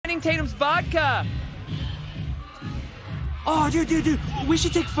Channing Tatum's vodka. Oh, dude, we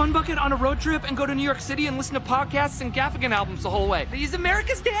should take Fun Bucket on a road trip and go to New York City and listen to podcasts and Gaffigan albums the whole way. He's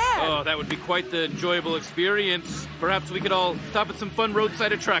America's dad. Oh, that would be quite the enjoyable experience. Perhaps we could all stop at some fun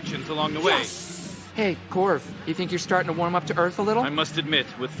roadside attractions along the way. Yes! Hey, Corv, you think you're starting to warm up to Earth a little? I must admit,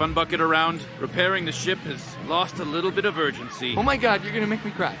 with Fun Bucket around, repairing the ship has lost a little bit of urgency. Oh my God, you're gonna make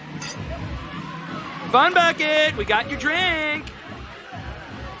me cry. Fun Bucket, we got your drink.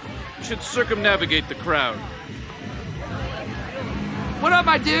 We should circumnavigate the crowd. What up,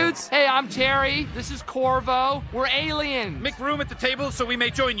 my dudes? Hey, I'm Terry. This is Corvo. We're aliens. Make room at the table so we may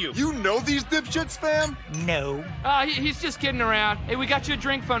join you. You know these dipshits, fam? No. He's just kidding around. Hey, we got you a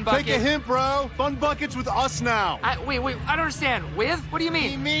drink, Fun Bucket. Take a hint, bro. Fun Bucket's with us now. Wait, I don't understand. With? What do you He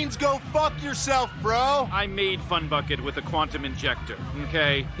mean? means go fuck yourself, bro. I made Fun Bucket with a quantum injector,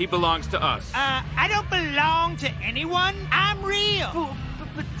 okay? He belongs to us. I don't belong to anyone. I'm real.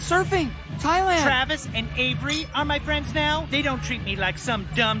 But surfing, Thailand. Travis and Avery are my friends now. They don't treat me like some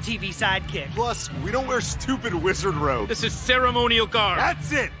dumb TV sidekick. Plus, we don't wear stupid wizard robes. This is ceremonial garb.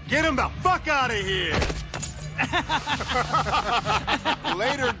 That's it. Get him the fuck out of here.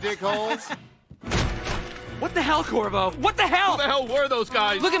 Later, dickholes. What the hell, Corvo? What the hell? Who the hell were those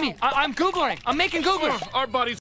guys? Look at me. I'm Googling. I'm making Googlers. Our bodies